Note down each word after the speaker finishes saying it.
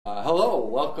Hello,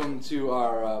 welcome to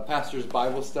our Pastor's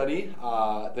Bible Study.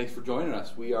 Thanks for joining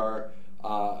us. We are,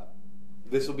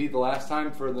 this will be the last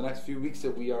time for the next few weeks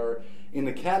that we are in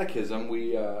the Catechism.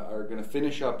 We are going to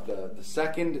finish up the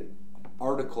second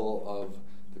article of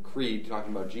the Creed,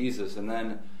 talking about Jesus, and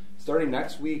then starting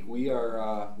next week, we're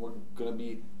going to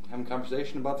be having a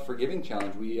conversation about the Forgiving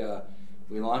Challenge. We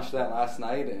launched that last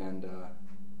night, and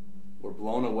we're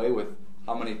blown away with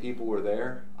how many people were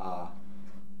there.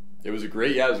 It was a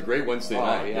great Wednesday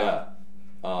night. Yeah.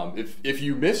 If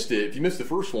you missed it, if you missed the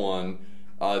first one,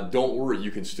 don't worry. You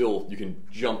can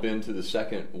jump into the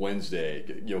second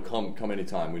Wednesday. Come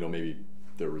anytime. We know maybe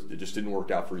it just didn't work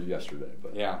out for you yesterday,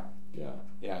 but yeah.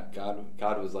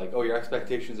 God was like, "Oh, your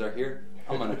expectations are here.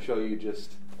 I'm going to show you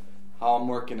just how I'm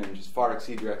working and just far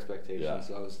exceed your expectations." Yeah.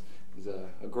 So it was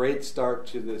a great start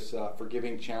to this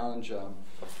Forgiving Challenge,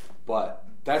 but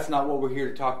that's not what we're here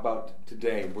to talk about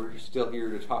today. We're still here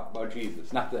to talk about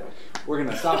Jesus. Not that we're going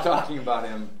to stop talking about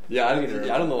him. Yeah, I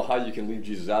don't know how you can leave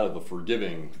Jesus out of the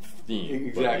forgiving theme.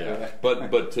 Exactly.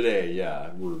 But today,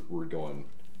 we're going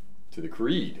to the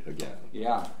Creed again.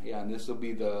 Yeah, and this will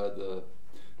be the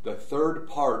third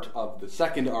part of the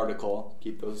second article.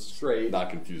 Keep those straight. Not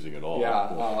confusing at all.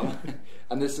 Yeah,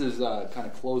 and this is kind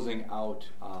of closing out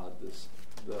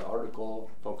the article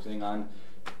focusing on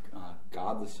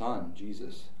God the Son,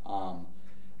 Jesus.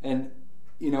 And,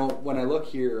 when I look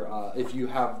here, if you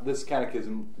have this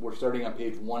catechism, we're starting on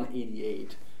page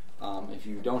 188. If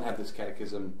you don't have this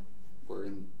catechism, we're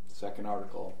in the second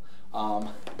article.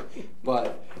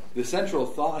 But the central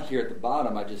thought here at the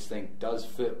bottom, I just think, does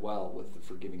fit well with the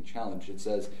Forgiving Challenge. It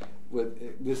says,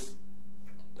 with this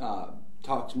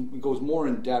goes more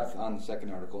in depth on the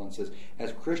second article and says,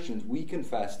 as Christians, we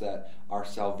confess that our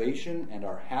salvation and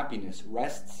our happiness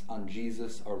rests on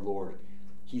Jesus our Lord.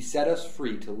 He set us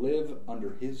free to live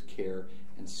under His care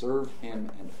and serve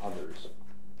Him and others.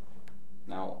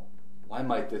 Now, why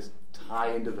might this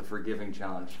tie into the Forgiving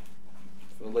Challenge?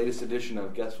 The latest edition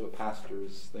of Guess What Pastor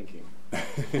is Thinking.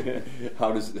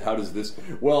 How does this?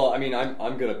 Well, I mean, I'm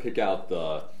going to pick out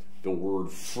the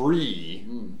word free.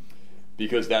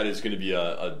 Because that is going to be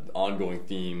an ongoing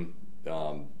theme.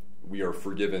 We are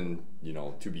forgiven,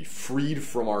 to be freed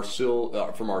from our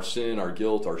sin, our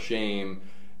guilt, our shame.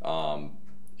 And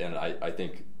I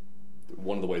think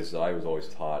one of the ways that I was always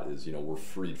taught is, we're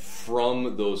freed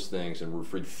from those things and we're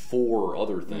freed for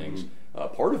other things.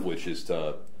 Part of which is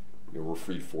we're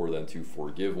freed for then to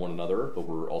forgive one another, but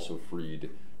we're also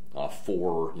freed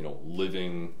for,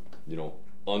 living,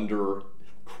 under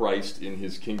Christ in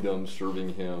His kingdom,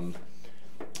 serving Him.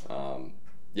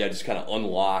 It just kind of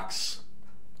unlocks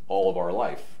all of our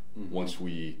life once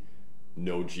we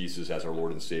know Jesus as our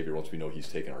Lord and Savior, once we know He's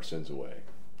taken our sins away.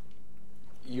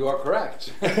 You are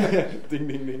correct. Ding, ding,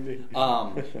 ding, ding.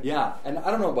 Yeah, and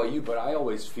I don't know about you, but I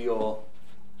always feel,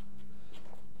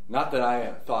 not that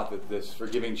I thought that this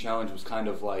Forgiving Challenge was kind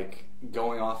of like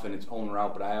going off in its own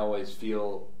route, but I always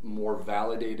feel more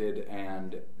validated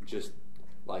and just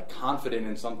like confident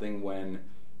in something when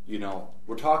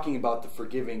we're talking about the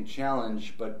Forgiving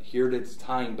Challenge, but here it's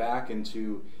tying back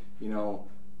into,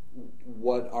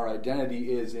 what our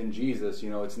identity is in Jesus.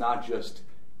 It's not just,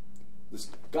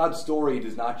 God's story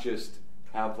does not just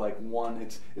have like one,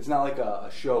 it's not like a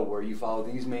show where you follow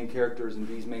these main characters and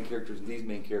these main characters and these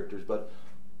main characters, but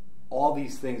all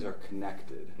these things are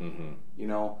connected.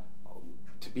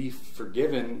 To be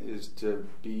forgiven is to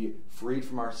be freed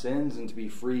from our sins and to be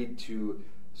freed to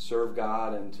serve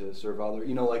God and to serve others.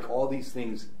 All these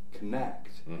things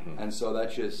connect. And so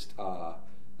that just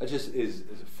is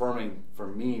affirming for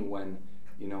me when,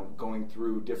 going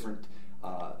through different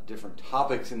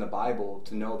topics in the Bible,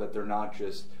 to know that they're not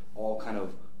just all kind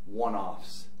of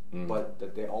one-offs, but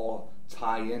that they all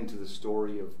tie into the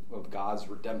story of God's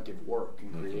redemptive work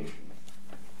in creation.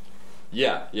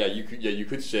 You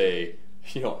could say,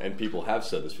 and people have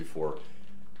said this before,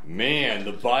 man,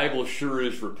 the Bible sure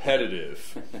is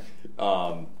repetitive.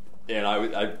 And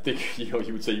I think you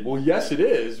would say, well, yes, it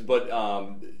is, but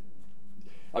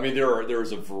there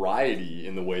is a variety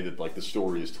in the way that like the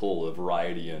story is told, a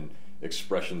variety in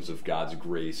expressions of God's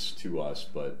grace to us.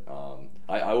 But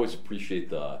I always appreciate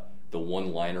the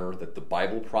one-liner that the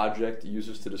Bible Project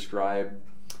uses to describe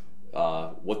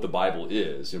what the Bible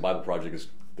is. The Bible Project is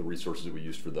the resources that we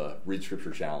use for the Read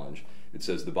Scripture Challenge. It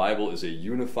says the Bible is a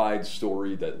unified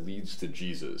story that leads to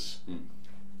Jesus.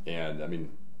 And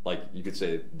like you could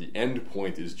say the end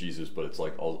point is Jesus, but it's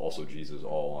like also Jesus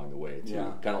all along the way too.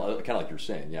 Yeah. Kind of like you're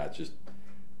saying. Yeah, it's just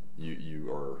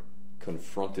you are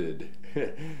confronted,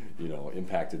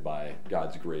 impacted by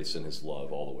God's grace and His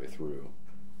love all the way through.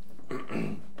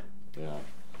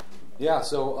 Yeah,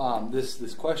 so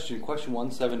this question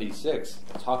 176,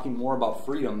 talking more about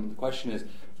freedom, the question is,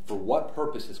 for what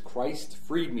purpose has Christ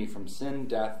freed me from sin,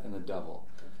 death, and the devil?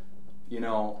 You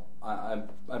know, I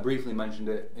briefly mentioned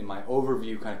it in my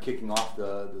overview, kind of kicking off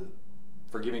the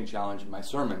forgiving challenge in my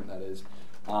sermon, that is,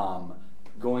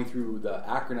 going through the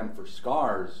acronym for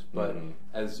SCARS, but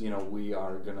as you know, we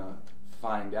are going to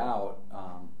find out,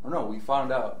 we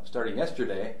found out starting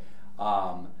yesterday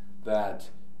that,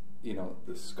 you know,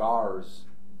 the SCARS,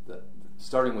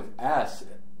 starting with S,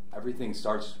 everything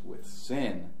starts with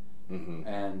sin.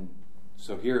 And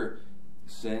so here,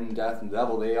 sin, death, and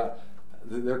devil,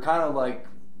 they're kind of like,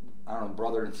 I don't know,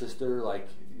 brother and sister, like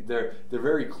they're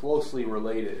very closely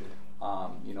related.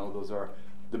 You know, those are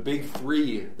the big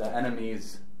three, the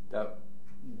enemies that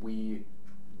we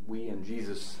and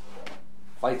Jesus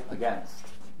fight against.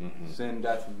 Sin,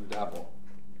 death, and the devil.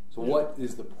 So what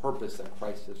is the purpose that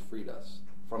Christ has freed us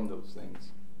from those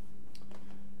things?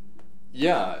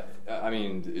 Yeah, I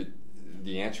mean,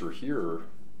 the answer here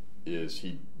is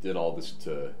he did all this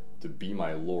to be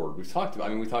my Lord. We talked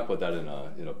about that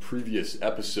in a previous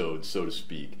episode, so to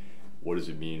speak. What does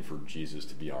it mean for Jesus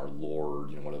to be our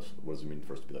Lord? You know, what does it mean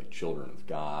for us to be like children of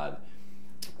God?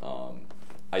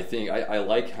 I think I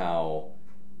like how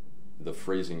the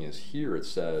phrasing is here. It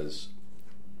says,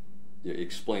 it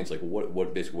explains like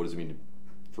what does it mean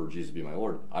for Jesus to be my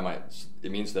Lord?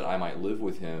 It means that I might live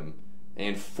with Him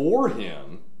and for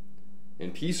Him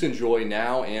in peace and joy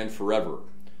now and forever.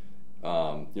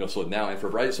 You know, so now and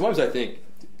forever. Right? Sometimes I think,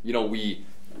 you know, we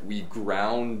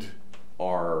ground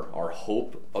our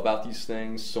hope about these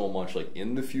things so much like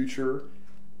in the future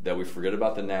that we forget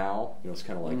about the now. You know, it's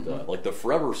kind of like the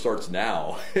forever starts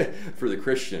now for the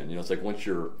Christian. You know, it's like once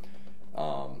you're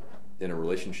in a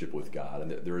relationship with God,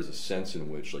 and there is a sense in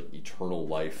which like eternal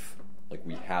life, like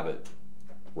we have it,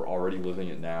 we're already living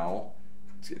it now.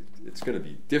 It's going to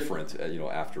be different, you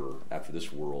know, after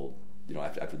this world, you know,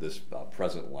 after this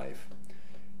present life.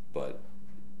 But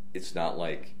it's not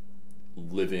like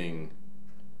living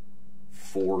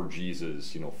for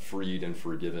Jesus, you know, freed and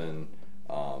forgiven,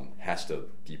 has to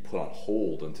be put on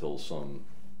hold until some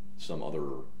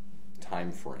other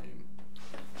time frame.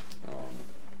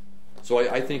 So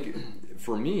I think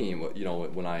for me, you know,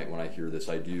 when I hear this,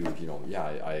 I do, you know,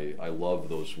 I love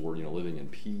those words, you know, living in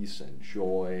peace and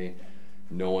joy,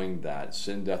 knowing that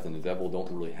sin, death, and the devil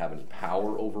don't really have any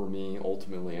power over me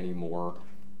ultimately anymore.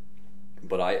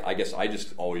 But I guess I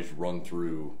just always run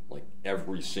through like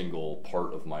every single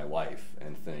part of my life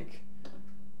and think,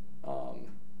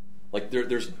 like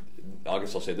there's, I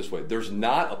guess I'll say it this way, there's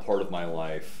not a part of my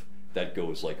life that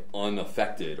goes like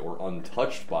unaffected or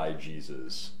untouched by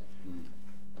Jesus.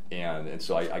 And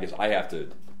so I guess I have to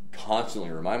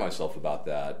constantly remind myself about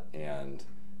that and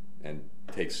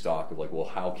take stock of like, well,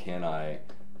 how can I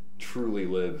truly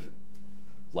live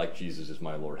like Jesus is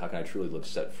my Lord? How can I truly live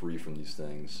set free from these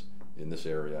things in this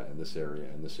area, in this area,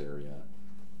 in this area?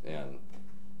 And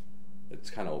it's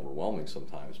kind of overwhelming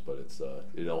sometimes, but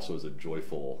it also is a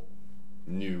joyful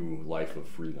new life of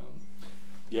freedom.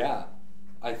 Yeah,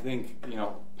 I think, you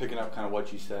know, picking up kind of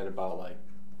what you said about like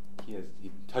he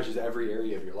touches every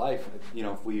area of your life. You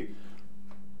know, if we,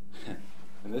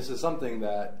 and this is something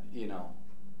that, you know,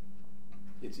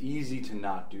 it's easy to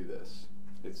not do this.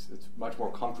 It's much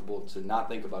more comfortable to not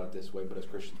think about it this way, but as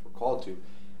Christians we're called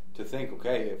to think,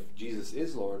 okay, if Jesus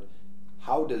is Lord,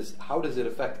 how does it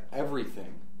affect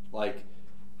everything? Like,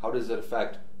 how does it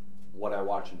affect what I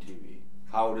watch on TV?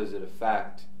 How does it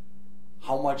affect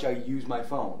how much I use my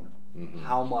phone?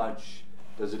 How much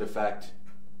does it affect,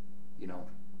 you know,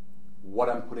 what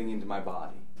I'm putting into my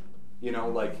body? You know,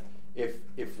 like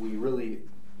if we really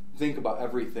think about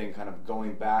everything kind of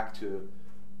going back to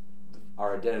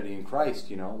our identity in Christ,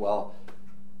 you know, well,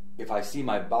 if I see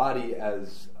my body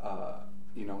as,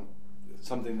 you know,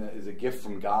 something that is a gift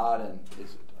from God and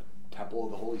is a temple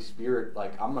of the Holy Spirit,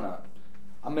 like I'm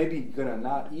maybe gonna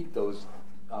not eat those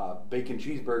bacon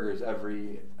cheeseburgers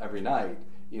every night,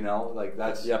 you know, like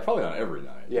that's... Yeah, probably not every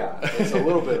night. Yeah, it's a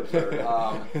little bit absurd.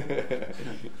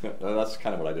 That's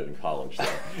kind of what I did in college, though,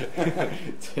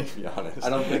 to be honest. I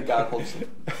don't think God holds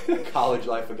college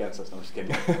life against us. No, I'm just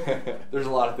kidding. There's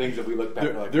a lot of things that we look back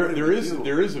and like... There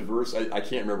is a verse, I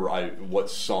can't remember what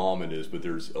psalm it is, but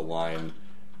there's a line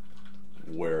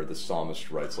where the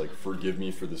psalmist writes, like, forgive me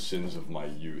for the sins of my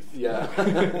youth. Yeah.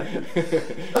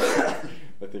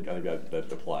 I think that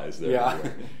applies there. Yeah.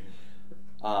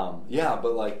 Yeah,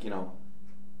 but like, you know,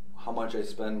 how much I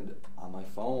spend on my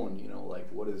phone, you know, like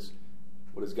what does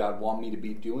God want me to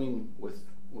be doing with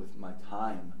my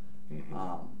time?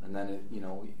 And then you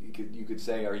know, you could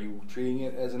say, are you treating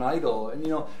it as an idol? And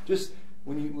you know, just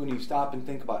when you stop and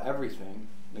think about everything,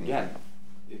 again,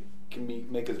 it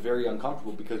can make us very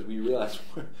uncomfortable because we realize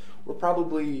we're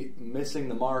probably missing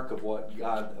the mark of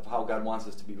how God wants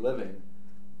us to be living.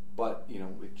 But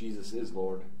if Jesus is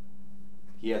Lord,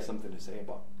 He has something to say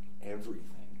about everything.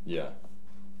 Yeah,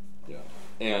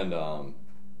 and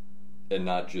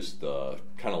not just the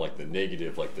kind of like the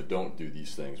negative, like the don't do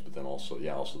these things, but then also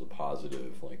the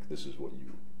positive, like this is what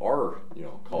you are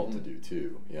called to do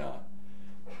too. Yeah,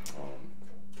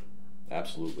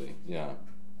 absolutely. Yeah.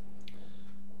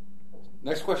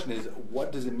 Next question is,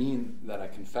 what does it mean that I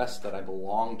confess that I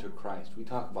belong to Christ? We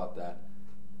talk about that.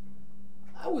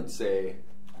 I would say,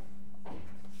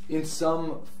 in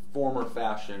some form or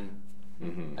fashion,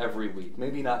 every week.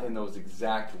 Maybe not in those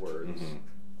exact words,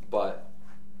 but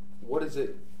what does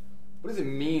it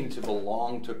mean to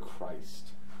belong to Christ?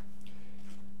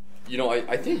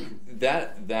 I think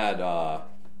that I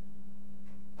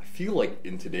feel like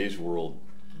in today's world,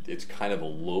 it's kind of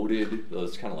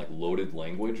loaded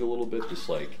language a little bit, just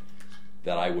like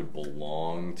that I would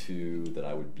belong to, that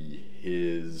I would be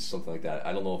His, something like that.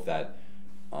 I don't know if that,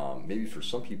 maybe for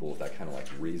some people, if that kind of like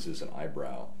raises an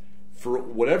eyebrow. For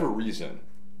whatever reason,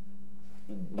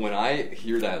 when I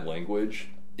hear that language,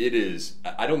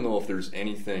 I don't know if there's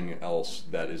anything else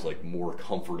that is like more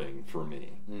comforting for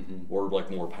me or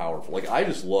like more powerful. Like I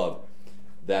just love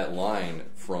that line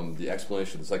from the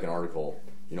explanation of the second article,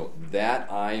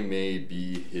 that I may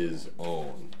be His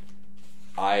own.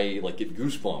 I like get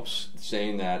goosebumps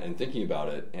saying that and thinking about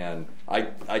it, and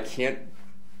I can't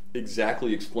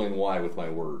exactly explain why with my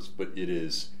words, but it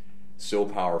is so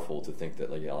powerful to think that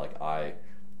like I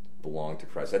belong to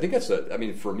Christ. I think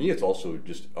for me it's also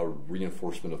just a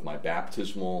reinforcement of my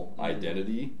baptismal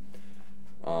identity.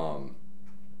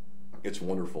 It's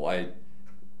wonderful. I'm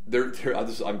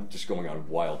just going on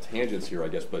wild tangents here, I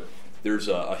guess, but there's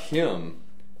a hymn.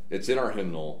 It's in our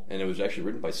hymnal, and it was actually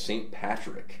written by St.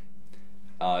 Patrick.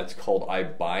 It's called "I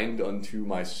Bind Unto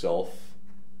Myself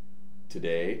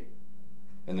Today,"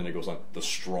 and then it goes on, "The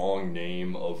strong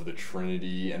name of the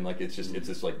Trinity," and like it's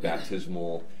this like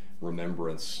baptismal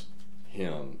remembrance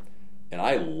hymn, and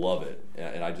I love it,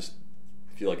 and I just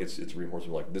feel like it's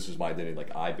reinforcing like this is my identity,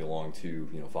 like I belong to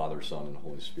Father, Son, and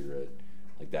Holy Spirit.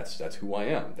 Like that's who I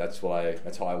am. That's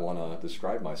how I want to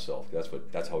describe myself.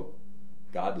 That's how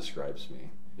God describes me.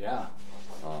 Yeah.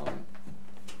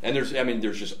 And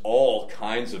there's just all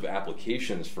kinds of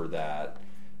applications for that.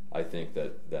 I think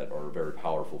that are very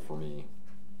powerful for me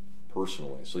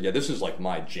personally. So yeah, this is like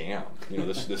my jam.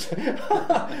 This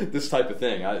this type of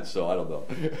thing. So I don't know.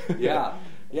 Yeah,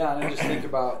 and I just think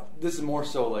about this is more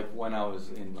so like when I was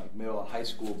in like middle and high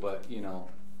school, but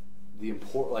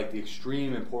the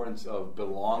extreme importance of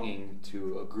belonging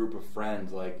to a group of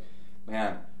friends. Like,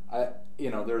 man,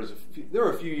 there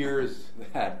were a few years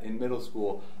that in middle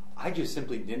school I just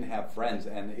simply didn't have friends,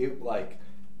 and it like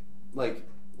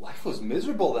life was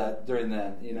miserable during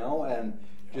then, and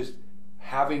just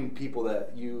having people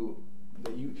that you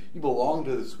belong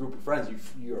to this group of friends,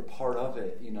 you're a part of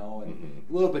it, and a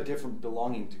little bit different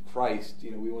belonging to Christ.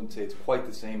 We wouldn't say it's quite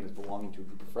the same as belonging to a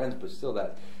group of friends, but still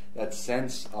that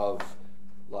sense of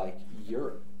like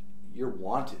you're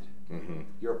wanted,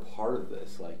 you're a part of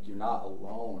this, like you're not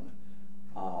alone.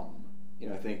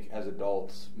 I think as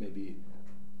adults, maybe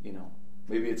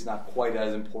it's not quite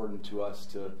as important to us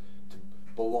to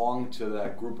belong to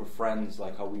that group of friends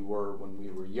like how we were when we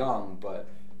were young, but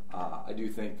I do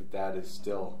think that is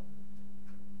still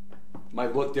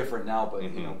might look different now,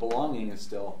 but belonging is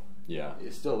still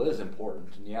it still is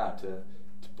important, and to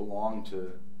belong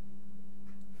to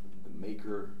the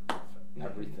Maker of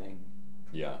everything.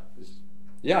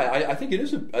 I think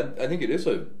it is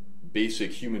a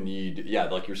basic human need. Yeah,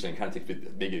 like you're saying, kind of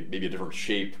take maybe a different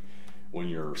shape when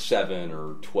you're 7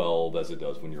 or 12 as it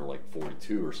does when you're like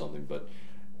 42 or something, but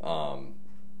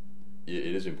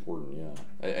it is important,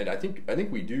 and I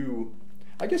think we do.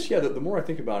 I guess the more I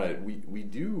think about it, we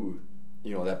do,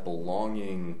 that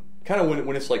belonging kind of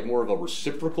when it's like more of a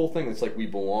reciprocal thing. It's like we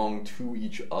belong to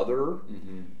each other.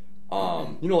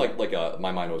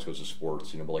 My mind always goes to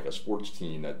sports, but like a sports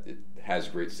team that it has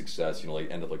great success,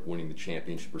 end up like winning the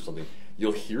championship or something.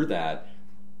 You'll hear that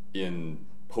in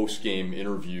post-game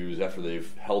interviews after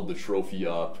they've held the trophy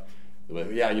up. Like,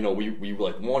 we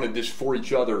like wanted this for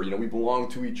each other. We belong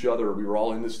to each other. We were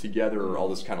all in this together. All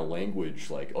this kind of language,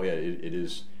 like, oh yeah, it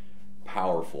is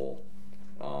powerful.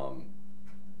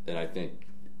 And I think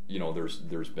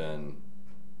there's been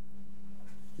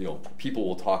people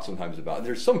will talk sometimes about.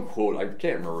 There's some quote, I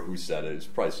can't remember who said it. It's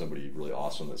probably somebody really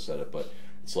awesome that said it, but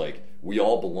it's like we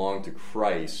all belong to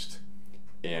Christ,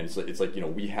 And it's like, you know,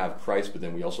 we have Christ, but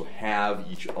then we also have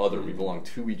each other. We belong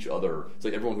to each other. It's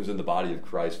like everyone who's in the body of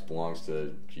Christ belongs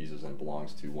to Jesus and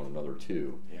belongs to one another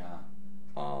too. Yeah.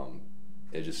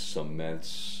 It just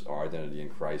cements our identity in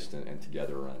Christ and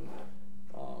together, and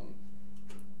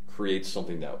creates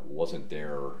something that wasn't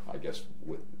there, I guess,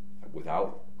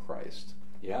 without Christ.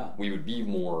 Yeah. We would be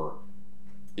more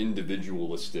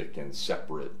individualistic and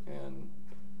separate and,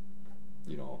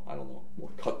 you know, I don't know, more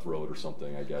cutthroat or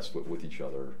something, I guess, with each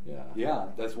other. Yeah. Yeah,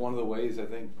 that's one of the ways I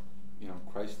think, you know,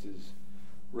 Christ is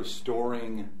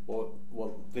restoring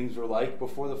what things were like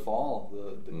before the fall.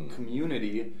 The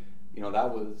community, you know,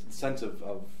 that was the sense of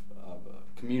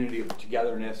a community of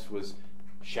togetherness was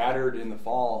shattered in the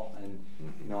fall. And,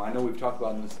 you know, I know we've talked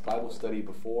about in this Bible study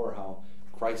before how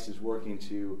Christ is working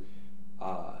to,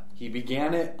 he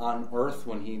began it on earth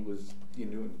when he was, you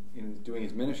know, doing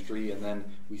his ministry, and then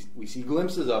we see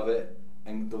glimpses of it,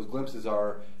 and those glimpses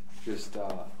are just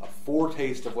a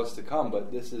foretaste of what's to come.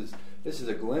 But this is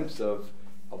a glimpse of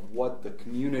what the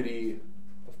community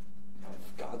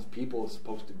of God's people is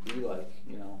supposed to be like,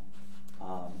 you know.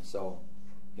 So,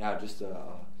 yeah, just a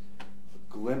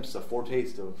glimpse, a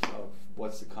foretaste of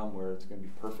what's to come, where it's going to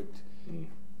be perfect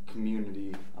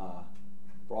community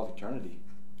for all eternity.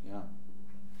 Yeah.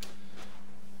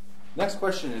 Next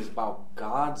question is about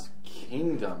God's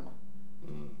kingdom.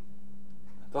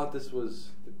 I thought this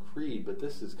was the creed, but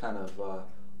this is kind of a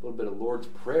little bit of Lord's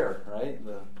Prayer, right?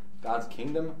 The God's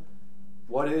kingdom.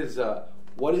 What is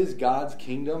God's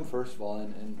kingdom, first of all,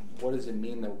 and what does it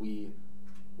mean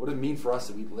what does it mean for us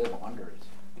that we live under it?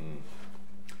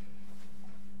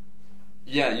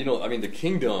 Yeah, you know, I mean, the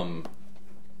kingdom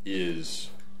is,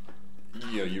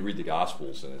 you know, you read the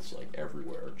Gospels and it's like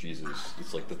everywhere. Jesus,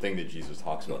 it's like the thing that Jesus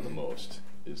talks about the most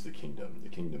is the kingdom. The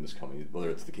kingdom is coming, whether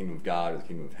it's the kingdom of God or the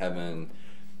kingdom of heaven.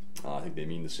 I think they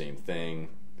mean the same thing.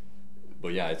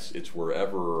 But yeah, it's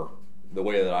wherever, the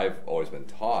way that I've always been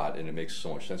taught, and it makes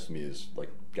so much sense to me, is like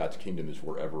God's kingdom is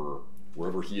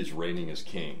wherever he is reigning as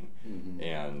king. Mm-hmm.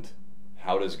 And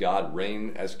how does God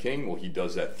reign as king? Well, he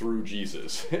does that through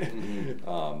Jesus.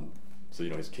 Mm-hmm. So, you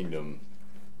know, his kingdom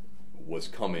was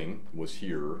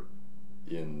here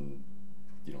in,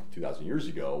 you know, 2,000 years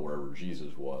ago, wherever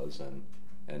Jesus was,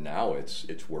 and now it's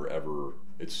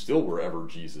still wherever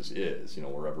Jesus is, you know,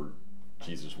 wherever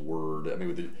Jesus' word, I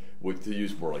mean, to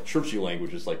use more like churchy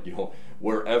language, it's like, you know,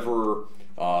 wherever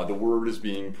the word is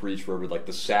being preached, wherever like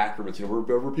the sacraments, you know,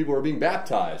 wherever people are being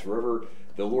baptized, wherever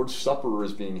the Lord's Supper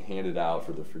is being handed out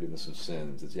for the forgiveness of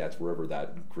sins, it's wherever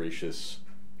that gracious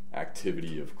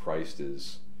activity of Christ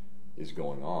is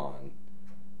going on.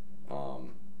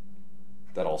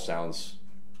 That all sounds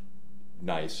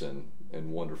nice and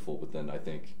wonderful, but then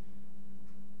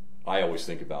I always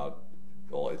think about,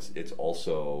 well, it's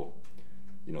also,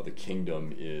 you know, the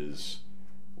kingdom is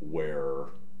where,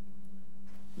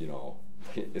 you know,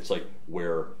 it's like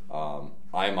where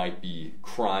I might be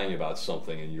crying about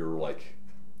something and you're like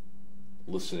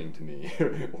listening to me,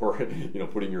 or, you know,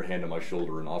 putting your hand on my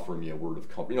shoulder and offering me a word of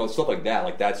comfort, you know, stuff like that.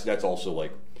 Like that's also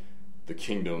like the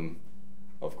kingdom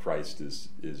of Christ is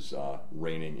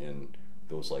reigning in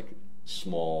those like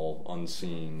small,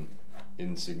 unseen,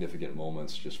 insignificant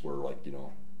moments, just where, like, you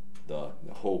know, the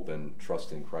hope and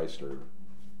trust in Christ are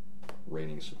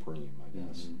reigning supreme, I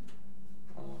guess.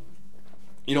 Mm-hmm.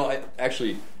 You know,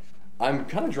 I'm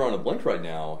kind of drawing a blank right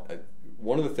now.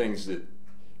 One of the things that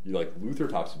Luther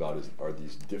talks about are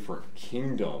these different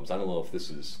kingdoms. I don't know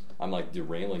if I'm like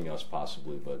derailing us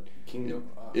possibly, but kingdom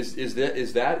is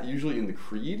that usually in the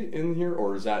creed in here,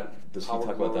 or does he talk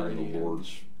about that in the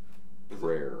Lord's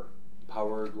Prayer?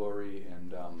 Power, glory,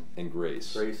 and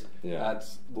grace. Grace. Yeah,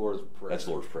 that's Lord's Prayer. That's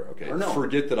Lord's Prayer. Okay. Or no.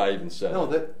 Forget that I even said. No,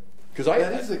 that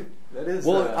is.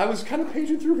 Well, I was kind of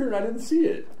paging through here and I didn't see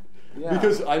it. Yeah.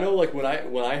 Because I know, like, when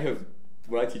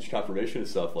I teach confirmation and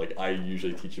stuff, like, I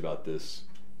usually teach about this.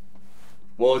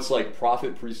 Well, it's like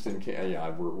prophet, priest, and king. Yeah,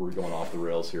 we're going off the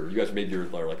rails here. You guys maybe are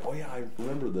like, oh yeah, I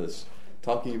remember this,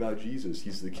 talking about Jesus.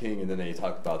 He's the king, and then they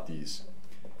talk about these,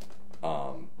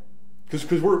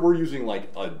 because we're using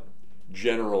like a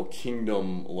general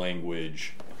kingdom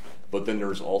language, but then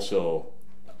there's also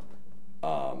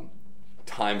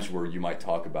times where you might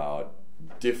talk about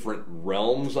different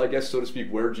realms, I guess, so to speak,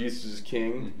 where Jesus is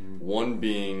king. Mm-hmm. One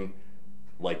being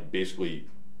like basically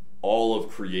all of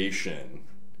creation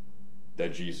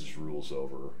that Jesus rules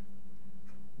over.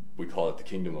 We call it the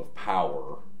kingdom of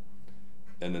power.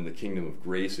 And then the kingdom of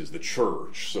grace is the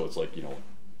church. So it's like, you know,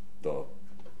 the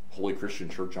Holy Christian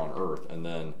Church on earth. And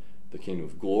then the kingdom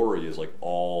of glory is like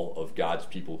all of God's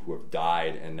people who have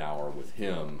died and now are with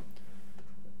him.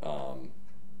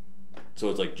 So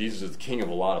it's like Jesus is the king of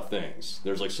a lot of things.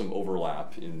 There's like some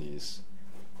overlap in these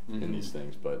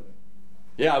things, but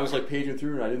yeah, I was like paging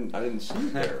through and I didn't see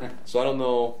it there. So I don't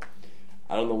know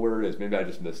where it is. Maybe I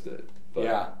just missed it. But,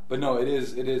 yeah, but no, it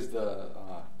is the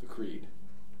creed.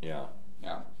 Yeah.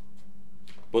 Yeah.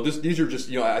 But these are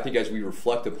just, I think as we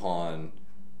reflect upon,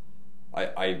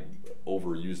 I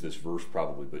overuse this verse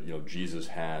probably, but Jesus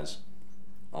has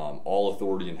all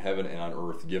authority in heaven and on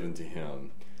earth given to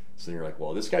him. So then you're like,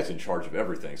 well, this guy's in charge of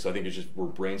everything. So I think it's just we're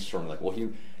brainstorming like, well,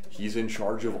 he's in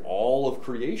charge of all of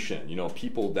creation.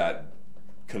 People that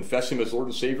confess him as Lord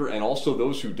and Savior, and also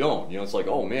those who don't. It's like,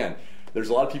 oh man, there's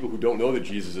a lot of people who don't know that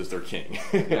Jesus is their king.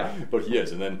 Yeah. But he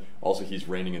is. And then also he's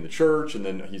reigning in the church, and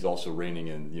then he's also reigning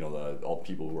in all the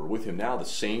people who are with him now, the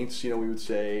saints, we would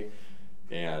say.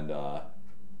 And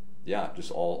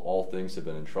just all things have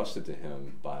been entrusted to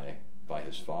him by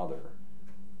his Father.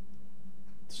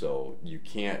 So you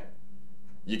can't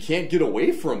get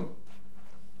away from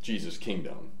Jesus'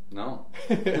 kingdom. No.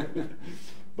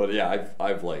 But yeah,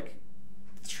 I've like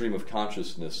stream of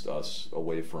consciousness us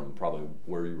away from probably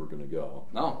where you were going to go.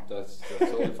 No, that's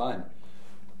totally fine.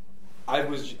 I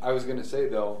was going to say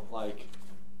though, like,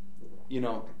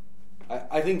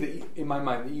 I think that in my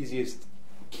mind the easiest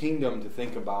kingdom to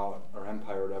think about, or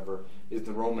empire or whatever, is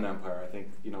the Roman Empire. I think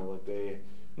like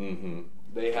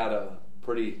they had a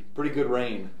pretty good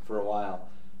reign for a while,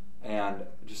 and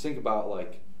just think about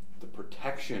like the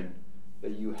protection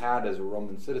that you had as a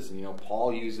Roman citizen.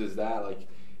 Paul uses that, like,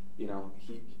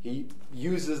 he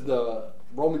uses the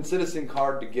Roman citizen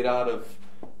card to get out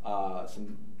of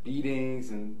some beatings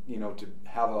and to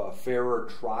have a fairer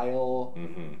trial.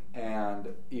 And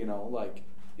like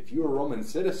if you were a Roman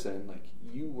citizen, like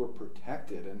you were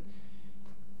protected, and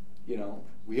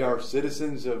we are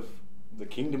citizens of the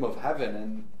kingdom of heaven,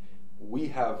 and we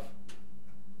have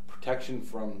protection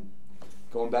from,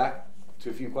 going back to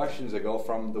a few questions ago,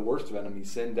 from the worst of enemies,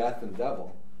 sin, death, and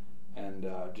devil. And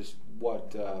just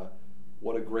what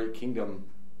a great kingdom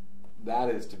that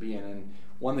is to be in, and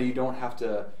one that you don't have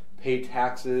to pay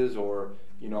taxes or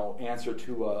answer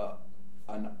to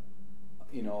an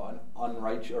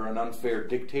unrighteous or an unfair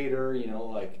dictator.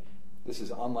 Like this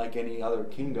is unlike any other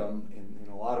kingdom in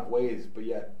a lot of ways, but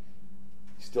yet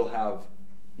you have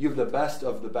the best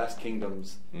of the best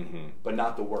kingdoms, but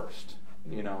not the worst.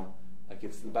 Like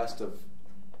it's the best of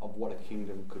what a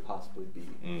kingdom could possibly be.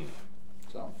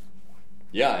 So.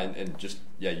 Yeah, and just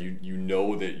that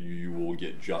you will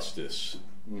get justice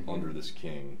under this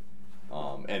king,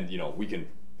 and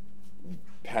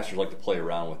pastors like to play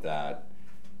around with that,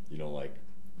 like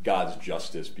God's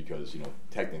justice, because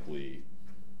technically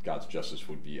God's justice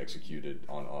would be executed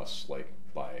on us, like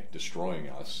by destroying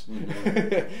us.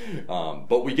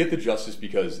 But we get the justice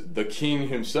because the king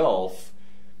himself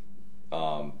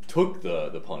took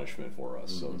the punishment for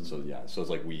us. So it's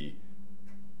like we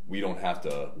don't have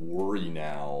to worry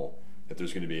now that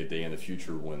there's going to be a day in the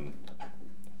future when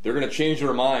they're going to change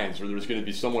their minds, or there's going to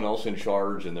be someone else in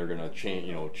charge and they're going to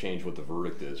change what the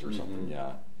verdict is or something.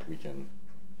 Yeah, we can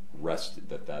rest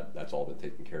that's all been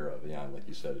taken care of. Yeah, and like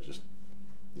you said, it's just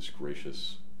this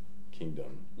gracious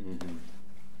kingdom.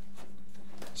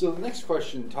 So the next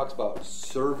question talks about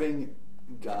serving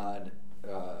God,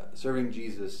 serving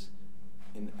Jesus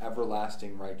in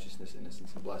everlasting righteousness,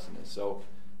 innocence, and blessedness. So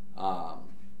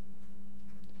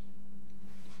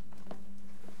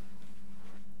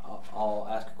I'll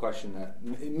ask a question that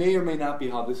it may or may not be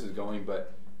how this is going,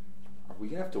 but are we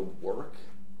going to have to work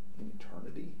in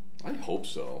eternity? I hope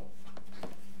so.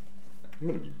 I'm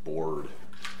going to be bored.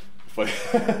 But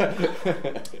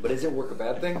isn't work a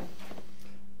bad thing?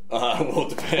 Well, it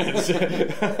depends.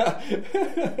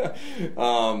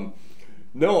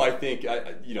 No, I think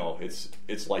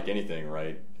it's like anything,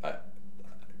 right?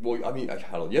 You have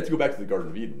to go back to the Garden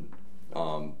of Eden.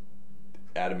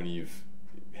 Adam and Eve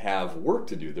have work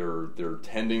to do. They're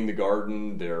tending the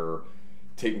garden. They're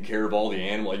taking care of all the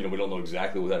animals. We don't know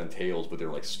exactly what that entails, but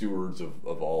they're like stewards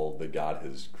of all that God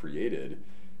has created.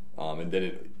 And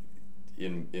then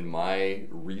in my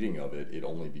reading of it, it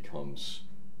only becomes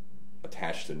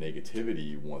attached to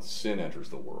negativity once sin enters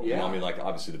the world. Yeah. Like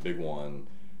obviously the big one,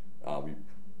 we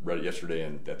read it yesterday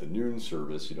at the noon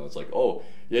service. It's like, oh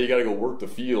yeah, you got to go work the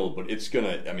field, but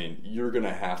you're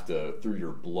gonna have to, through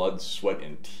your blood, sweat,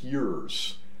 and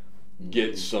tears,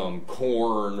 get some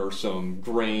corn or some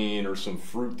grain or some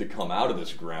fruit to come out of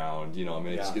this ground.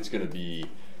 It's going to be,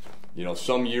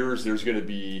 some years there's going to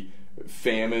be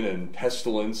famine and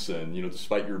pestilence, and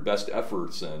despite your best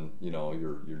efforts, and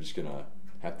you're just going to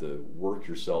have to work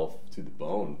yourself to the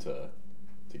bone to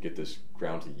to get this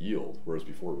ground to yield, whereas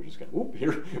before we just kind of, whoop,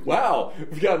 here, wow,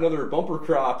 we've got another bumper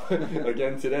crop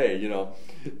again today, you know.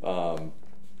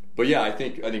 But yeah, I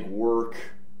think work,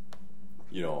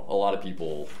 you know, a lot of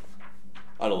people,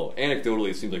 I don't know,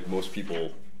 anecdotally it seems like most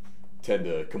people tend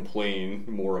to complain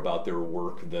more about their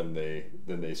work than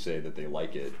they say that they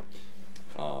like it.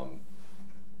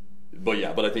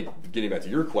 But I think getting back to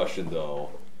your question though,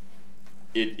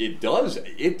 it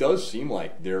does seem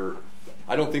like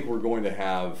I don't think we're going to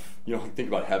have, you know, think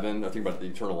about heaven, I think about the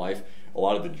eternal life. A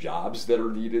lot of the jobs that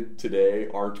are needed today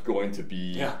aren't going to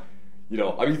be, you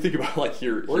know, I mean, think about like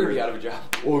here. We're going to be out of a job.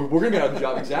 Well, we're going to be out of a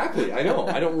job, exactly. I know.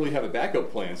 I don't really have a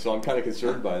backup plan, so I'm kind of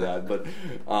concerned by that. But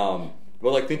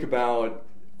like think about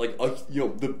like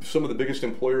you know some of the biggest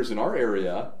employers in our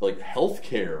area, like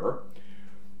healthcare.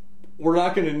 We're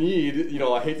not going to need, you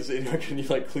know, I hate to say, you're not going to need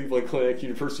like Cleveland Clinic,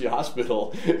 University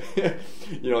Hospital. You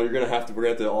know, we're going to have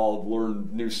to all learn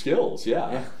new skills.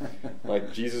 Yeah.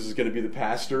 Like Jesus is going to be the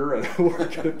pastor, and we're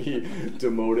going to be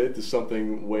demoted to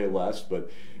something way less.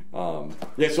 But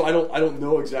so I don't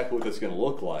know exactly what that's going to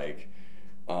look like.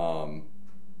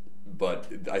 But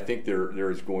I think there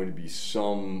is going to be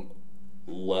some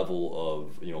level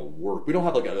of, you know, work. We don't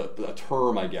have like a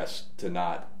term, I guess,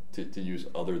 to use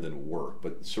other than work,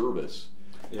 but service.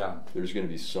 Yeah, there's going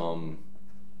to be some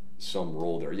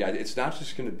role there. Yeah, it's not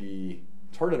just going to be.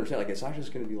 It's hard to understand. Like, it's not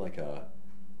just going to be like a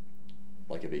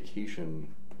vacation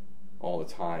all the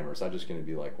time, or it's not just going to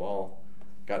be like, well,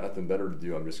 got nothing better to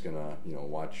do. I'm just going to, you know,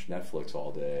 watch Netflix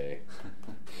all day.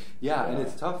 Yeah, and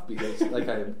it's tough because like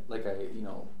I you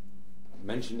know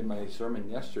mentioned in my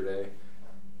sermon yesterday,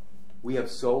 we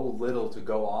have so little to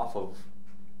go off of.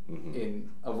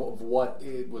 Of what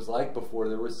it was like before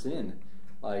there was sin.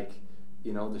 Like,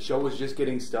 you know, the show was just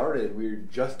getting started. We were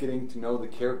just getting to know the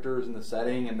characters and the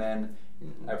setting, and then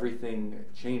everything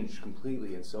changed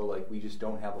completely. And so, like, we just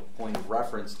don't have a point of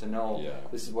reference to know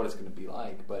this is what it's going to be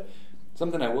like. But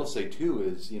something I will say, too,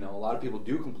 is, you know, a lot of people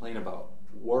do complain about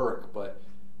work, but,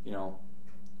 you know,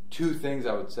 two things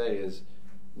I would say is,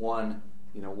 one,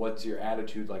 you know, what's your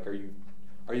attitude? Like, are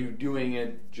you doing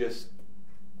it just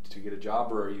to get a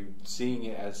job, or are you seeing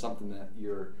it as something that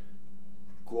you're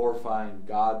glorifying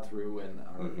God through and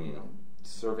are you know,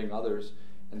 serving others?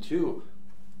 And two,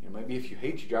 you know, maybe if you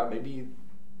hate your job, maybe you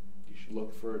should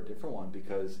look for a different one,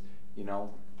 because, you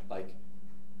know, like,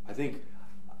 I think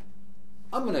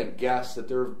I'm gonna guess that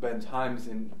there have been times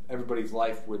in everybody's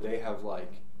life where they have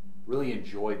like really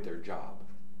enjoyed their job,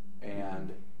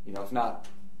 and you know, if not,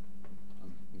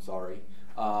 I'm sorry,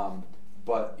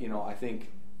 but you know, I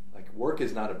think like work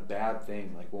is not a bad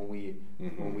thing. Like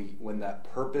when that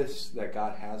purpose that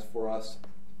God has for us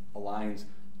aligns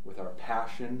with our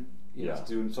passion, you know, it's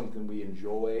doing something we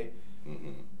enjoy.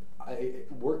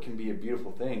 Work can be a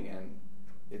beautiful thing, and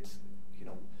it's, you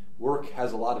know, work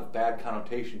has a lot of bad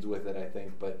connotations with it, I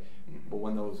think. But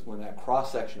when that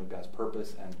cross section of God's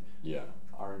purpose and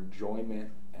our enjoyment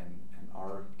and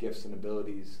our gifts and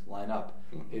abilities line up,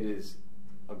 it is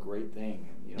a great thing.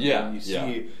 And, you know, when you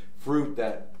see fruit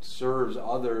that serves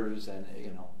others, and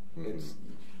you know, it's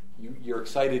you're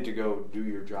excited to go do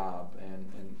your job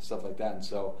and stuff like that. And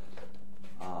so,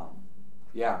 kind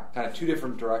of two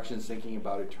different directions, thinking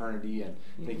about eternity and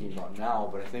thinking about now.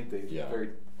 But I think they very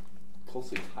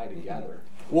closely tie together.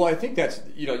 Well, I think that's,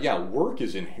 you know, work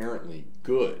is inherently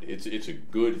good. It's a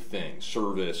good thing.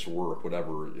 Service, work,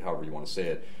 whatever, however you want to say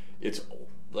it. It's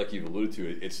like you've alluded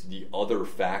to, it's the other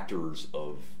factors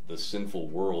of the sinful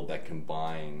world that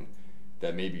combine,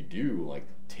 that maybe do like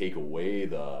take away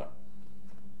the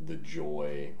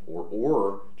joy,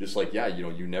 or just like, you know,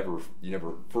 you never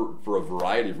for a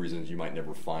variety of reasons you might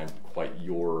never find quite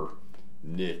your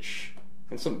niche.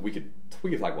 And we could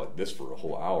talk about this for a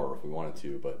whole hour if we wanted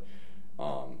to, but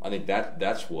I think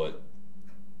that's what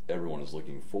everyone is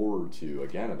looking forward to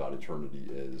again about eternity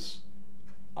is,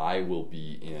 I will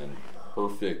be in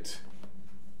perfect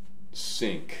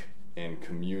sync and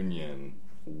communion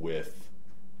with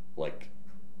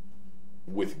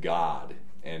God,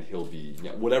 and he'll be, you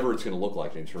know, whatever it's going to look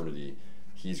like in eternity,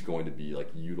 he's going to be like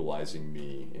utilizing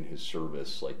me in his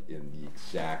service, like in the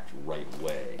exact right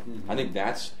way. I think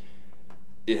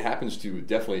it happens to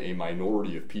definitely a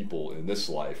minority of people in this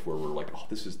life where we're like, oh,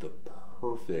 this is the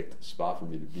perfect spot for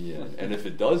me to be in. And if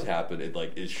it does happen, it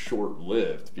like is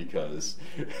short-lived because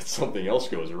something else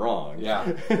goes wrong.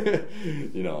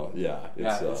 You know,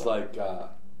 it's like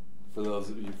for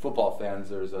those of you football fans,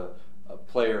 there's a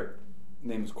player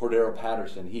named Cordero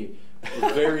Patterson. He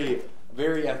was very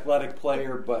very athletic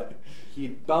player, but he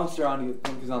bounced around.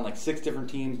 He was on like 6 different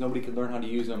teams. Nobody could learn how to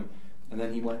use him. And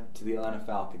then he went to the Atlanta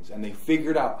Falcons, and they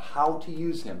figured out how to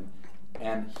use him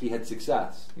and he had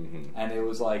success. Mm-hmm. And it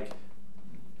was like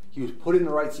he was put in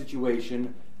the right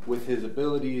situation with his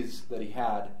abilities that he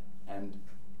had, and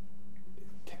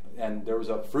there was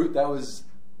a fruit that was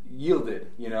yielded,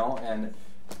 and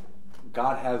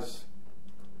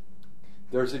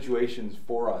there are situations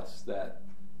for us that,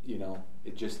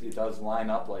 it does line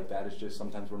up like that. It's just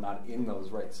sometimes we're not in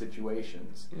those right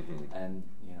situations, mm-hmm. and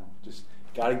just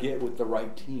got to get with the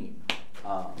right team.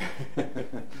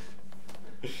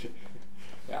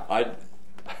 Yeah,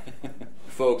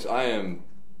 folks, I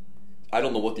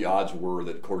don't know what the odds were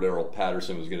that Cordero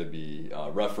Patterson was going to be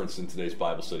referenced in today's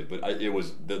Bible study, but they were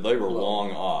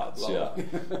long odds. Low. Yeah,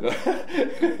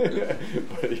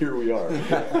 but here we are.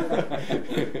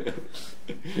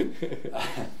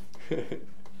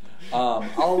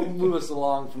 I'll move us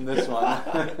along from this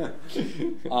one.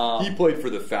 He played for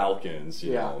the Falcons,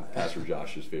 Yeah. Pastor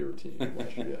Josh's favorite team.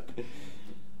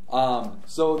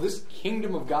 So this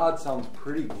kingdom of God sounds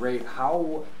pretty great.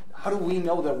 How do we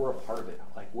know that we're a part of it?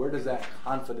 Like, where does that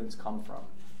confidence come from?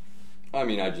 I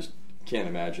mean, I just can't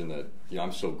imagine that.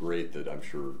 I'm so great that I'm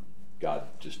sure God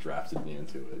just drafted me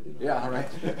into it. Yeah, right.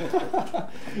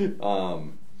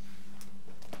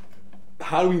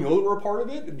 How do we know that we're a part of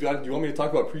it? Do you want me to talk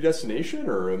about predestination,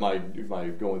 or am I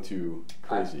going too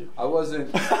crazy? I wasn't.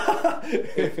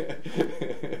 I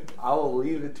will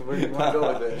leave it to where you want to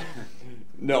go with it.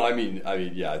 No, I mean,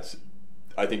 yeah.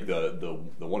 I think the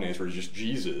one answer is just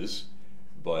Jesus,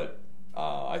 but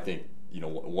I think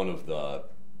one of the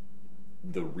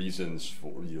reasons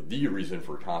for the reason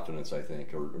for confidence, I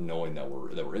think, or knowing that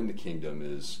we're in the kingdom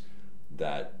is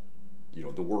that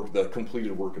the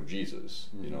completed work of Jesus.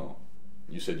 Mm-hmm.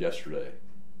 You said yesterday,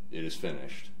 it is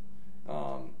finished.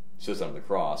 Says that on the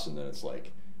cross, and then it's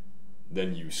like,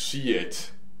 then you see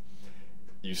it.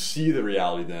 You see the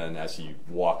reality then as he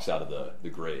walks out of the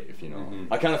grave.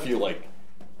 Mm-hmm. I kind of feel like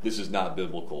this is not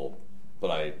biblical, but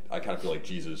I kind of feel like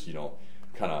Jesus,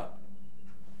 kind of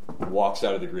walks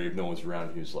out of the grave. No one's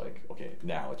around. He's like, okay,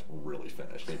 now it's really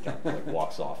finished. And he kind of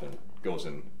walks off and goes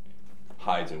and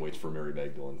hides and waits for Mary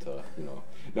Magdalene to, No.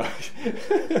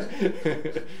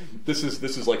 This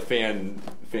is like fan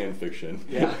fiction.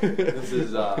 Yeah, this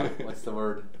is what's the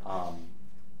word?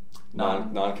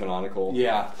 Non-canonical.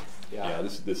 Yeah.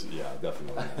 This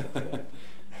definitely.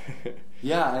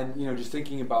 Yeah, and just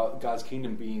thinking about God's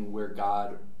kingdom being where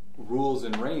God rules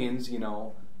and reigns, in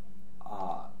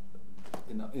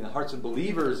the hearts of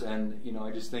believers, and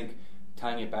I just think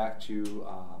tying it back to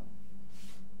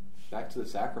the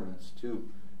sacraments too,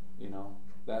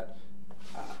 that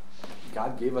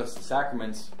God gave us the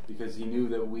sacraments because He knew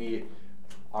that we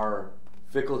are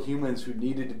fickle humans who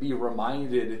needed to be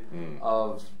reminded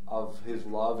of His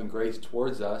love and grace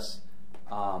towards us,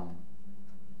 and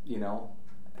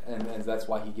that's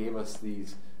why He gave us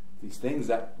these things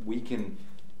that we can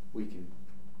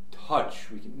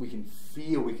touch, we can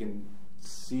feel, we can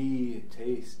see,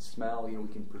 taste, smell. We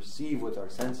can perceive with our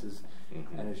senses,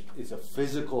 and it's a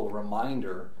physical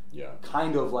reminder. Yeah,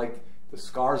 kind of like the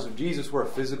scars of Jesus were a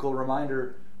physical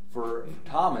reminder for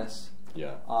Thomas.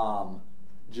 Yeah.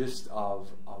 Just of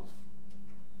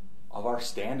our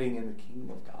standing in the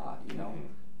kingdom of God,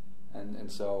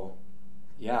 and so,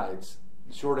 yeah, it's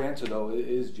the short answer though. It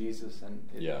is Jesus, and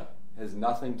it has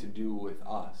nothing to do with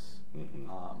us. Mm-hmm.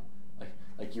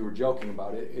 Like you were joking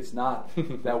about it. It's not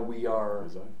that we are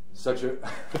such a.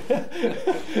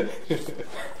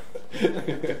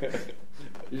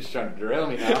 You're just trying to derail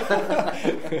me now.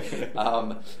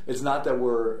 It's not that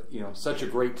we're such a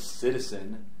great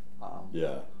citizen.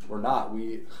 We're not.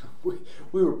 We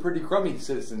were pretty crummy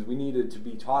citizens. We needed to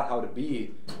be taught how to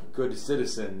be good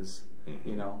citizens.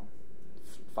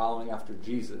 Following after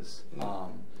Jesus.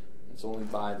 It's only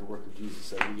by the work of Jesus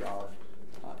that we are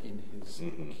in His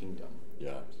kingdom.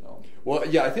 Yeah. So. Well,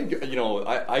 yeah, I think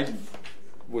I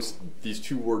was these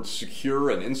two words,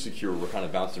 secure and insecure, were kind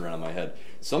of bouncing around in my head.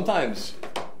 Sometimes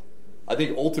I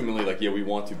think ultimately, we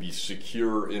want to be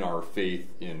secure in our faith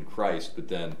in Christ, but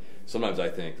then sometimes I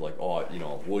think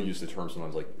we'll use the term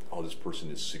sometimes this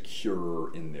person is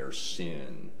secure in their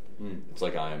sin. It's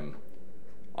like I'm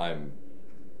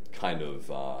kind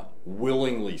of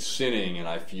willingly sinning, and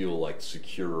I feel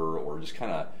secure or just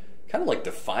kind of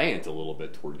defiant a little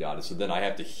bit toward God. And so then I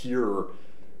have to hear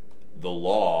the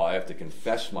law, I have to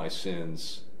confess my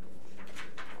sins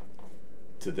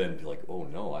to then be like, oh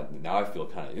no, now I feel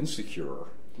kind of insecure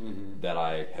that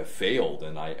I have failed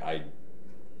and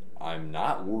I'm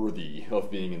not worthy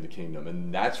of being in the kingdom.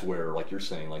 And that's where, like you're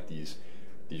saying, these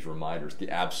reminders, the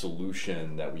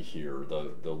absolution that we hear,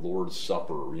 the Lord's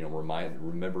Supper,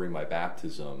 remembering my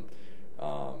baptism,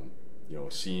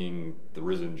 seeing the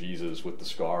risen Jesus with the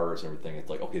scars and everything, it's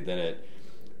like, okay, then it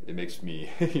makes me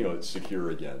secure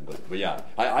again. But yeah,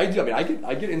 I mean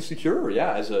I get insecure,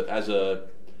 yeah, as a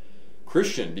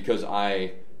Christian, because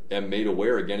I am made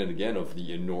aware again and again of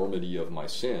the enormity of my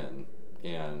sin,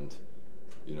 and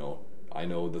I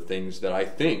know the things that I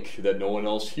think that no one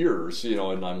else hears,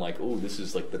 and I'm like, oh, this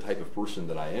is like the type of person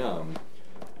that I am,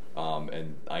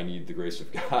 and I need the grace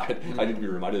of God. I need to be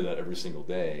reminded of that every single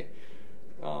day.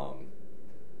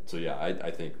 So yeah,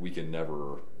 I think we can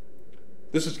never.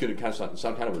 This is going to kind of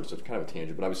sound kind of a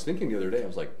tangent, but I was thinking the other day, I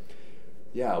was like,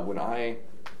 yeah,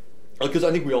 because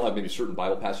I think we all have maybe certain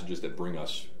Bible passages that bring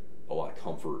us a lot of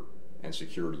comfort and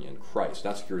security in Christ,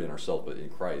 not security in ourselves, but in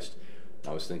Christ.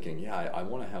 I was thinking, yeah, I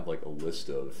want to have like a list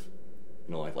of,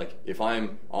 like if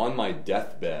I'm on my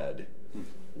deathbed,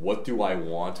 what do I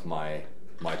want my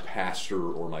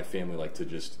pastor or my family like to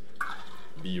just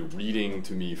be reading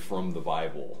to me from the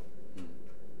Bible?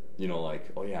 Like,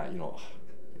 oh yeah,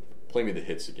 play me the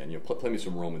hits again. Play me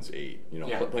some Romans 8.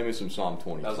 Play me some Psalm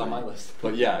 23. That was on my list.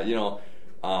 But yeah,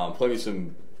 play me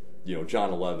some,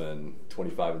 John 11,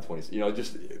 25 and 20.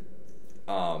 Just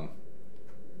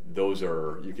those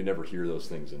are, you can never hear those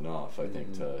things enough. I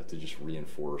think to just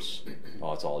reinforce,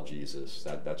 oh, it's all Jesus.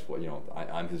 That's what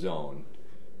I'm His own.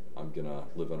 I'm gonna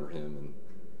live under Him and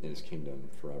in His kingdom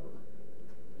forever.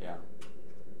 Yeah.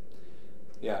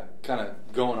 Yeah. Kind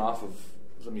of going off of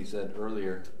something you said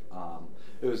earlier.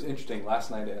 It was interesting last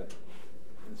night at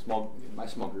my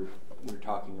small group. We were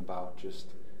talking about just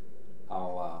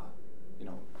how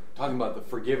talking about the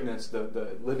forgiveness,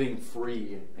 the living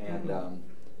free, and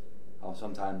how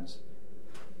sometimes,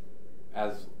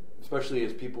 especially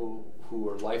as people who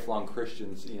are lifelong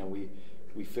Christians,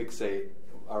 we fixate,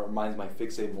 our minds might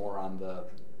fixate more on the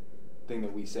thing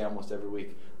that we say almost every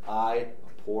week: I,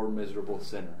 a poor miserable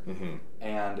sinner.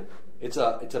 And it's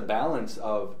a balance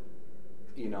of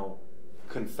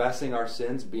confessing our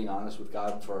sins, being honest with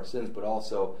God for our sins, but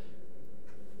also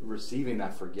receiving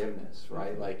that forgiveness,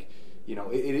 right? Like,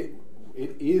 it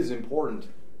is important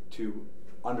to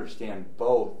understand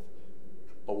both,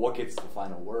 but what gets the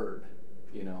final word,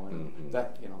 and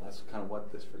that, that's kind of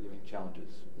what this forgiving challenge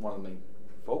is, one of the main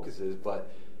focuses.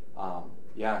 But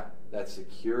that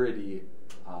security,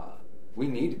 we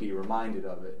need to be reminded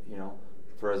of it,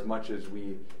 for as much as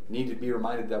we need to be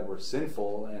reminded that we're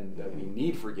sinful and that we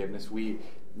need forgiveness, we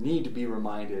need to be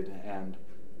reminded, and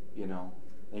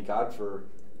thank God for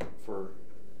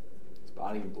His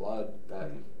body and blood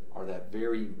that are that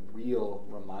very real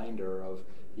reminder of,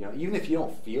 even if you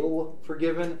don't feel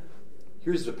forgiven,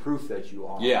 here's the proof that you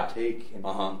are. Yeah. Take and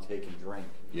take and drink.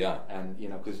 Yeah. And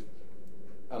because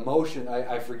emotion,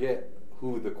 I forget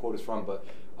who the quote is from, but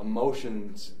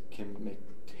emotions can make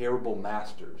terrible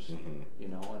masters, and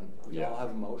we all have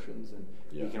emotions, and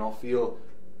we can all feel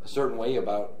a certain way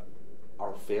about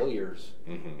our failures,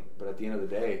 but at the end of the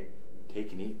day,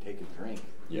 take and eat, take and drink.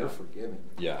 You're forgiven.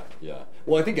 Yeah.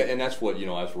 Well, I think, and that's what,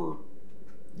 as we're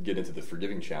getting into the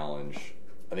forgiving challenge,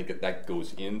 I think that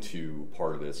goes into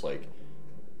part of it. It's like,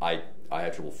 I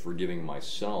have trouble forgiving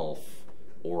myself,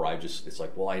 or it's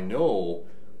like, well, I know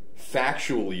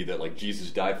factually that like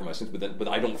Jesus died for my sins, but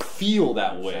I don't feel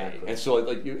that way. Exactly. And so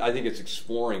I think it's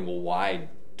exploring, well, why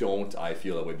don't I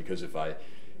feel that way? Because if I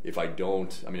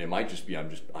don't, I mean, it might just be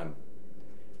I'm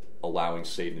allowing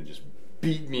Satan to just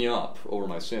beat me up over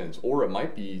my sins, or it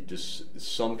might be just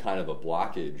some kind of a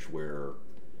blockage where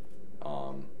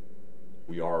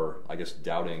we are, I guess,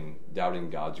 doubting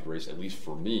God's grace, at least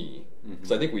for me.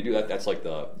 Because I think we do that. That's like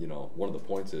the one of the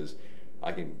points is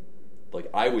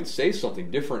I would say something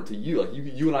different to you. Like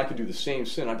you and I could do the same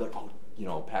sin. I'd be like,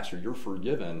 oh, Pastor, you're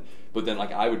forgiven. But then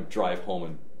I would drive home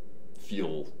and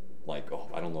feel like, oh,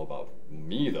 I don't know about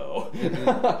me though.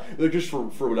 Like just for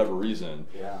whatever reason.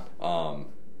 Yeah.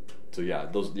 So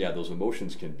those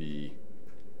emotions can be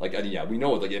like, we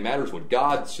know it. Like it matters what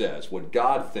God says, what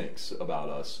God thinks about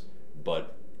us,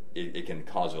 but it can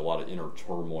cause a lot of inner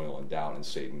turmoil and doubt, and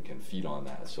Satan can feed on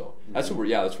that. So that's what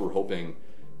we're hoping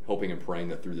and praying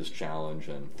that through this challenge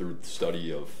and through the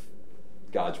study of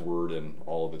God's Word and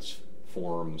all of its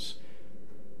forms,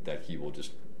 that He will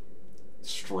just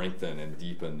strengthen and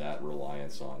deepen that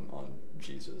reliance on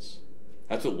Jesus.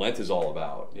 That's what Lent is all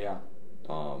about. Yeah.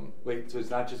 Wait, so it's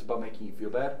not just about making you feel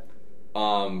bad?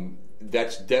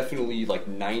 That's definitely like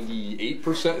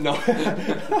 98%. No,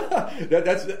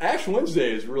 that's Ash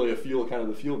Wednesday is really the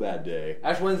feel bad day.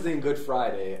 Ash Wednesday and Good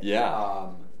Friday. Yeah.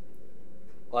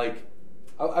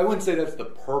 I wouldn't say that's the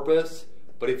purpose,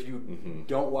 but if you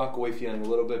don't walk away feeling a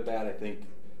little bit bad, I think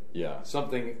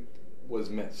something was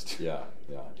missed. Yeah.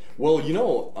 Well,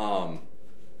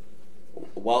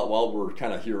 while we're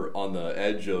kind of here on the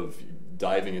edge of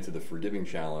diving into the forgiving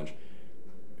challenge,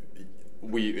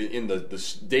 we in the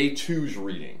day 2's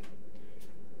reading,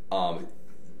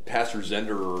 Pastor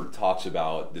Zender talks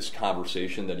about this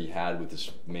conversation that he had with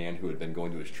this man who had been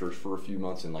going to his church for a few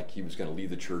months, and like he was going to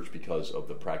leave the church because of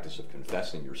the practice of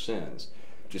confessing your sins.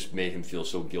 Just made him feel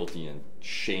so guilty and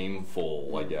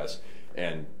shameful, I guess.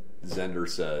 And Zender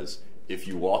says, if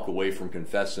you walk away from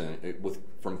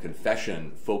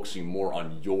confession focusing more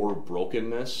on your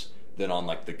brokenness than on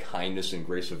like the kindness and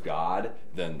grace of God,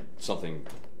 then something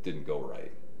didn't go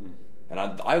right. And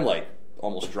I like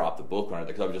almost dropped the book on it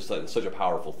because I was just like, it's such a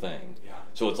powerful thing. Yeah.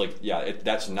 So it's like,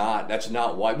 that's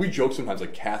not why we joke sometimes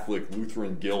like Catholic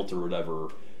Lutheran guilt or whatever,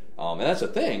 and that's a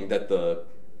thing that the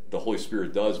Holy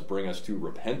Spirit does bring us to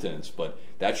repentance, but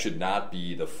that should not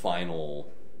be the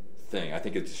final thing. I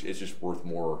think it's just worth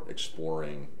more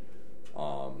exploring.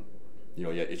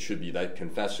 It should be that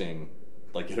confessing,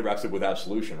 like it wraps up with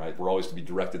absolution, right? We're always to be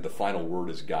directed. The final word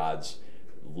is God's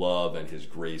love and His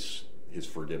grace, His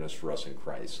forgiveness for us in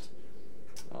Christ.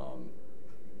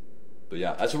 But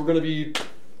yeah, that's what we're going to be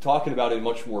talking about in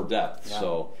much more depth. Yeah.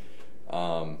 So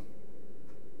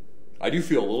I do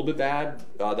feel a little bit bad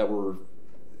that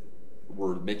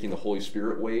we're making the Holy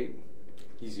Spirit wait.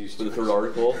 He's used for to the third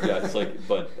article. Yeah, it's like,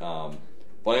 but I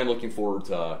am looking forward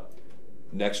to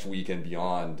next week and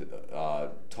beyond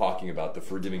talking about the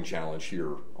forgiving challenge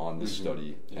here on this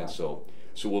study, and so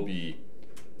we'll be.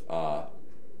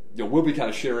 We'll be kind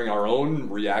of sharing our own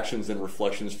reactions and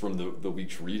reflections from the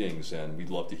week's readings, and we'd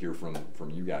love to hear from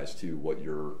you guys too, what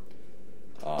you're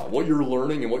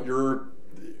learning and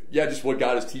just what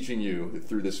God is teaching you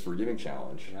through this forgiving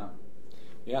challenge.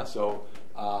 Yeah. So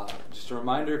just a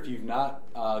reminder, if you've not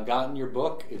gotten your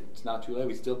book, it's not too late.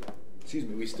 We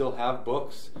still have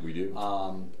books. We do.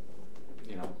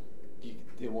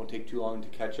 It won't take too long to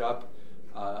catch up.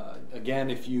 Again,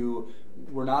 if you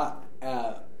were not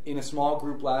in a small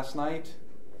group last night,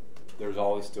 there's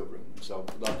always still room. So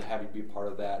we'd love to have you be part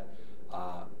of that.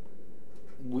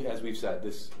 As we've said,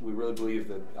 we really believe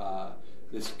that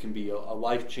this can be a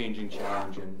life-changing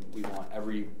challenge, and we want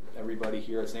everybody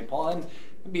here at St. Paul and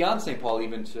beyond St. Paul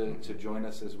even to join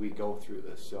us as we go through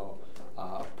this. So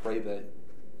pray that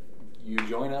you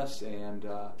join us, and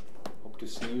hope to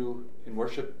see you in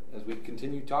worship as we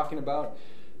continue talking about.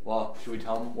 Well, should we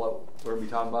tell them what we're going to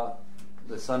be talking about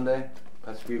this Sunday?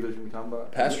 Pastor Bugle should be talking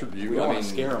about. Pastor Bugle, we don't want to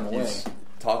scare him away. He's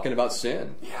talking about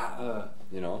sin. Yeah,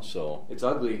 so it's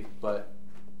ugly, but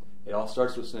it all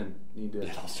starts with sin.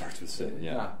 It all starts with sin.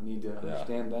 Yeah, need to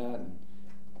understand that. And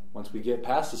once we get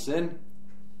past the sin,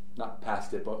 not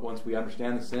past it, but once we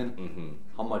understand the sin,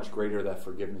 how much greater that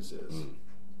forgiveness is.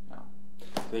 Yeah.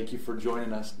 Thank you for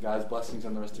joining us, guys. Blessings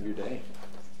on the rest of your day.